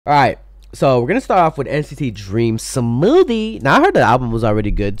Alright, so we're gonna start off with NCT Dream Smoothie. Now I heard the album was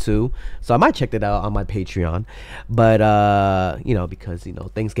already good too, so I might check it out on my Patreon. But you know, because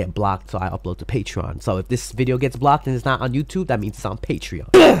things get blocked, so I upload to Patreon. So if this video gets blocked and it's not on YouTube, that means it's on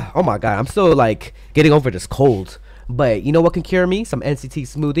Patreon. Oh my god, I'm still like getting over this cold. But you know what can cure me? Some NCT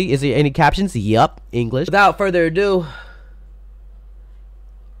Smoothie. Is there any captions? Yup, English. Without further ado,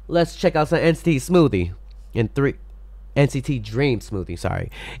 let's check out some NCT Smoothie in 3. NCT Dream Smoothie,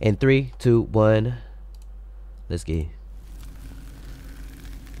 sorry. In 3, 2, 1. Let's get.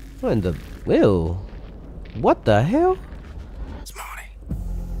 What in the will? What the hell? Smoothie.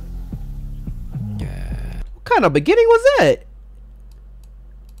 What kind of beginning was that?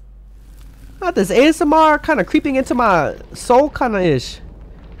 Not this ASMR kind of creeping into my soul kind of ish.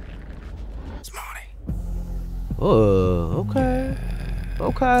 Smoothie. Oh, okay.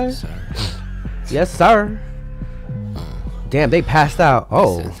 Okay. Sir. Yes, sir. Damn, they passed out.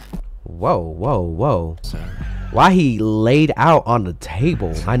 Oh. Whoa, whoa, whoa. Sir. Why he laid out on the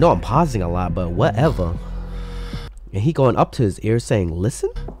table? I know I'm pausing a lot, but whatever. And he going up to his ear saying, listen?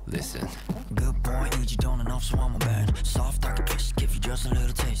 Listen.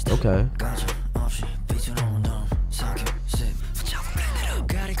 Okay.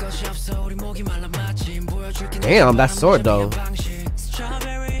 Damn, that sword though.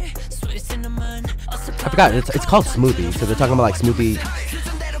 I forgot, it's called smoothie, because they're talking about like smoothie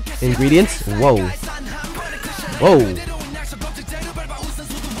ingredients. Whoa. Whoa.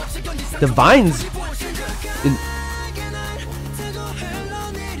 The vines.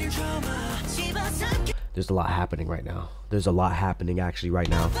 There's a lot happening right now. There's a lot happening actually right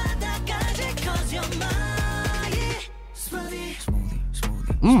now.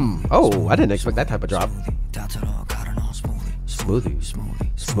 Oh, I didn't expect that type of drop. Smoothie.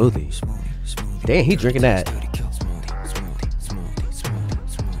 Smoothie. Damn, he drinking that.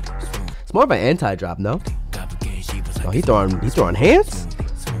 It's more of an anti-drop, no? Oh, he throwing hands?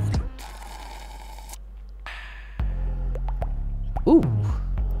 Ooh.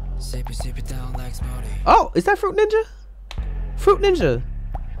 Oh, is that Fruit Ninja? Fruit Ninja.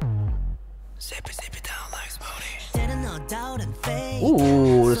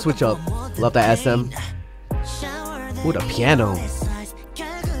 Ooh, the switch up. Love that SM. Ooh, the piano.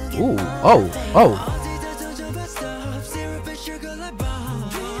 Ooh, oh.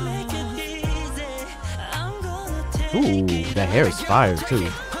 Ooh, that hair is fire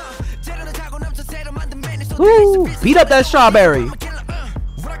too. Ooh, beat up that strawberry.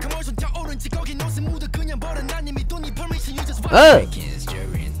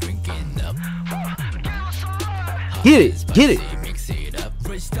 Get it.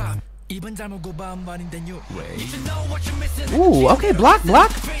 Ooh, okay, block.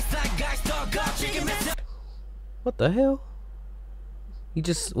 What the hell? He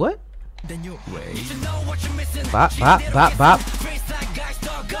just, what? Bop.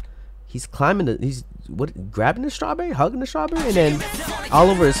 He's climbing he's grabbing the strawberry, hugging the strawberry, and then all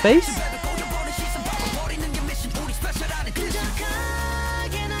over his face?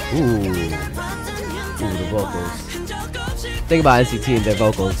 Ooh, the vocals. Think about NCT and their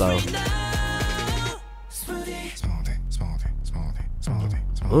vocals though.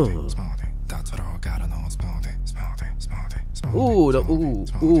 Ooh,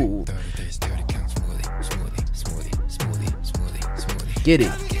 ooh. Get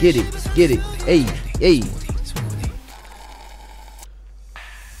it. Hey.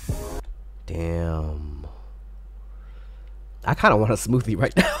 Damn. I kind of want a smoothie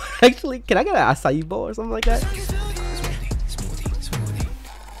right now. Actually, can I get an acai bowl or something like that?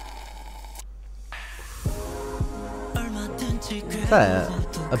 Is that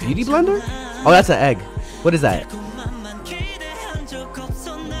a beauty blender? Oh, that's an egg. What is that?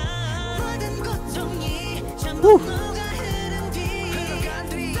 Woo.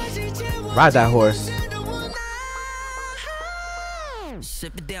 Ride that horse.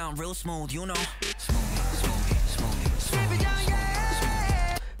 Sip it down real smooth, you know.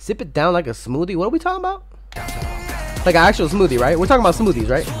 Sip it down like a smoothie? What are we talking about? Like an actual smoothie, right? We're talking about smoothies,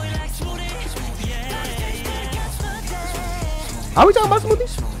 right? Are we talking about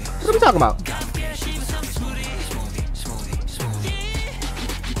smoothies? What are we talking about?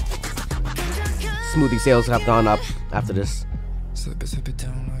 Smoothie sales have gone up after this.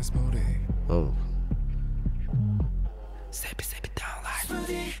 Oh.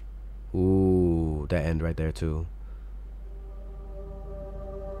 Ooh, that end right there too.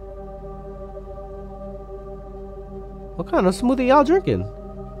 What kind of smoothie y'all drinking?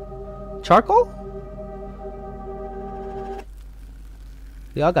 Charcoal?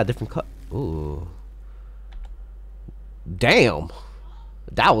 Y'all got different cut. Ooh. Damn.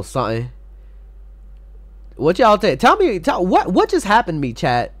 That was something. What y'all think? Tell me, what just happened to me,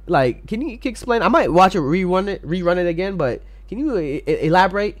 chat? Like, can you explain? I might watch it, rerun it again, but can you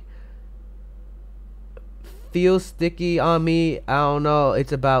elaborate? Feels sticky on me. I don't know.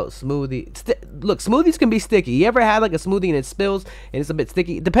 It's about smoothie. Look, smoothies can be sticky. You ever had like a smoothie and it spills and it's a bit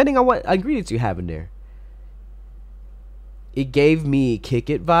sticky, depending on what ingredients you have in there. It gave me Kick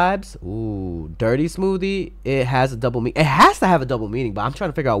It vibes. Ooh, dirty smoothie. It has a double meaning. It has to have a double meaning, but I'm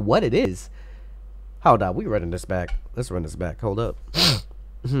trying to figure out what it is. Hold up, we running this back. Let's run this back. Hold up.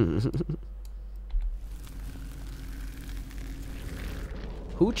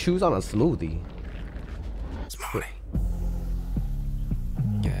 Who chews on a smoothie? Smoothie.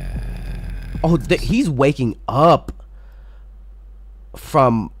 Oh, he's waking up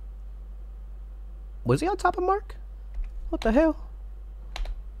from. Was he on top of Mark? What the hell?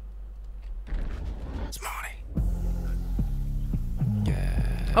 Smoothie.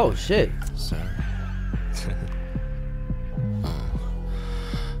 Oh shit. Sir.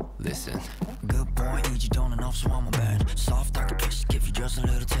 Listen. Good boy, eat you don't enough, so I'm a bad. Soft, dark kiss, give you just a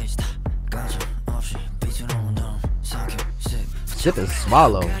little taste. Gotcha, off shit, beat you on down. Suck it, sip. Sip and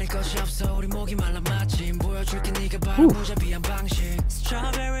swallow.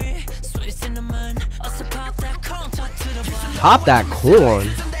 Strawberry, sweet cinnamon. Pop that corn.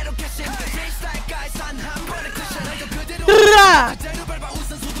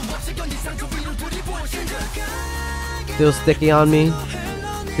 Still sticky on me.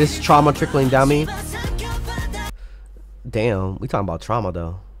 This trauma trickling down me. Damn, we talking about trauma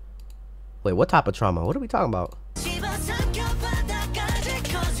though. Wait, what type of trauma? What are we talking about?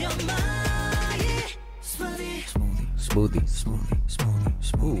 Smoothie.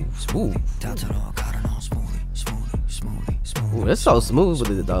 Ooh, smooth. Ooh, that's so smooth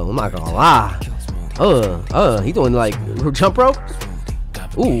with it though. I'm not gonna lie. He doing like jump rope.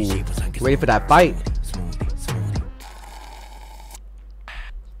 Ooh, ready for that fight.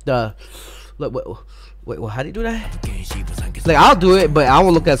 Wait, how do you do that? Like, I'll do it, but I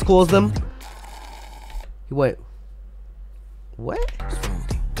won't look as cool as them. He went, what?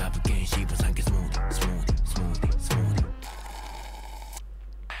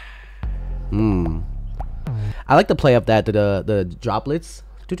 I like to play up that the droplets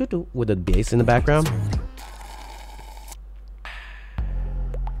with the bass in the background.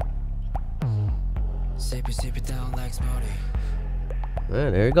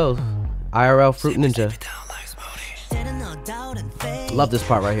 There it goes. IRL Fruit Ninja. Love this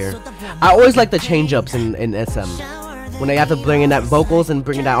part right here. I always like the change ups in SM when they have to bring in that vocals and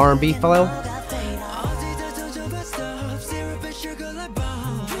bring in that R&B flow.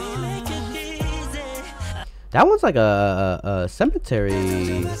 That one's like a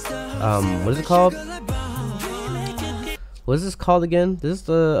cemetery. What is it called? What is this called again? This is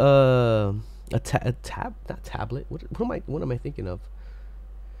the not tablet. What am I thinking of?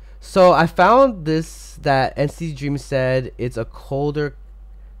 So I found this that NCT Dream said it's a colder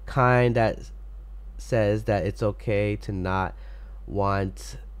kind that says that it's okay to not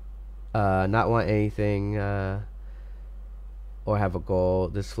want anything or have a goal.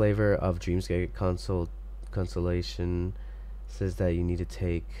 This flavor of Dreamscape consolation says that you need to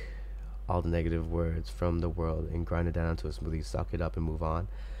take all the negative words from the world and grind it down to a smoothie, suck it up and move on.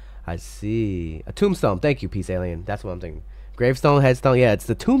 I see. A tombstone. Thank you, Peace Alien. That's what I'm thinking. Gravestone, headstone. Yeah, it's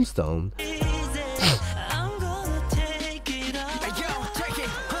the tombstone.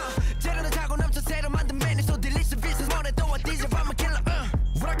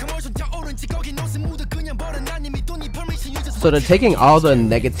 So they're taking all the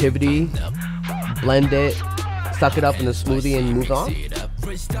negativity, blend it, suck it up in a smoothie and move on?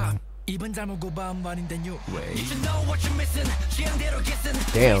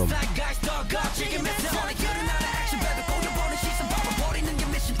 Damn.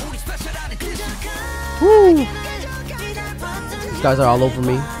 Woo. These guys are all over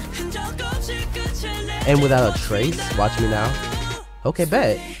me. And without a trace. Watch me now. Okay,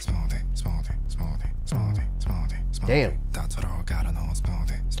 bet. Damn.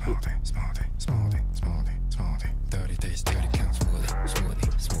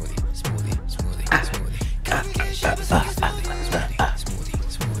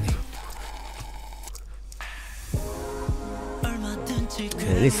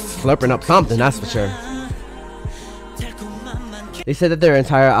 He's slurping up something, that's for sure. They said that their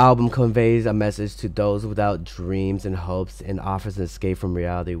entire album conveys a message to those without dreams and hopes and offers an escape from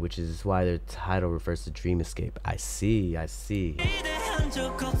reality, which is why their title refers to Dream Escape. I see, I see.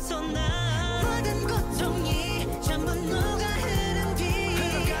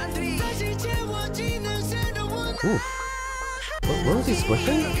 Ooh. What was he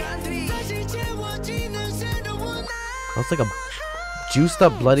squishing? That's like a juiced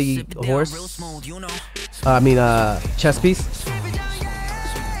up bloody horse. Chess piece.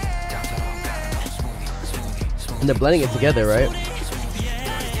 And they're blending it together, right?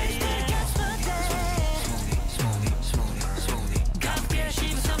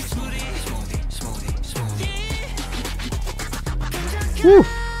 Woo!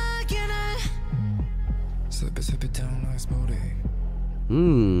 Sip it down like smoothie.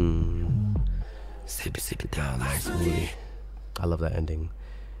 Sip it down like smoothie. I love that ending.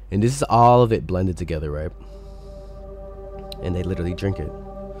 And this is all of it blended together, right? And they literally drink it.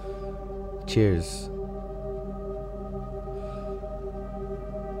 Cheers.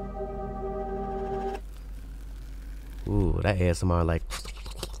 Ooh, that ASMR, like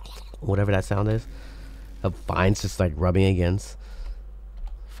whatever that sound is. The vines just like rubbing against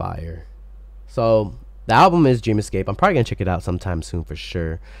fire. So the album is Dream Escape. I'm probably gonna check it out sometime soon for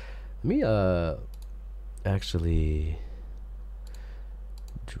sure. Let me actually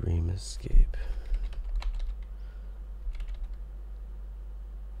Dream Escape.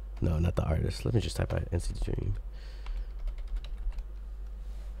 No, not the artist. Let me just type out NCT Dream.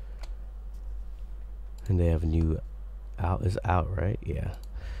 And they have a new is out, right? Yeah.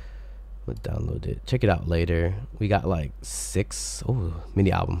 We'll download it. Check it out later. We got like 6. Oh,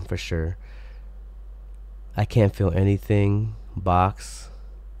 mini album for sure. I Can't Feel Anything. Box.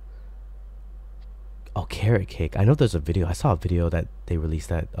 Oh, Carrot Cake. I know there's a video. I saw a video that they released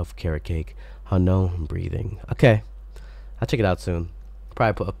that of Carrot Cake. Unknown Breathing. Okay. I'll check it out soon.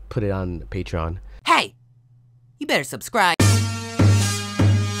 Probably put it on Patreon. Hey! You better subscribe.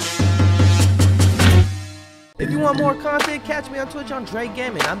 If you want more content, catch me on Twitch on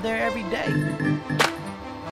JREAMERS. I'm there every day.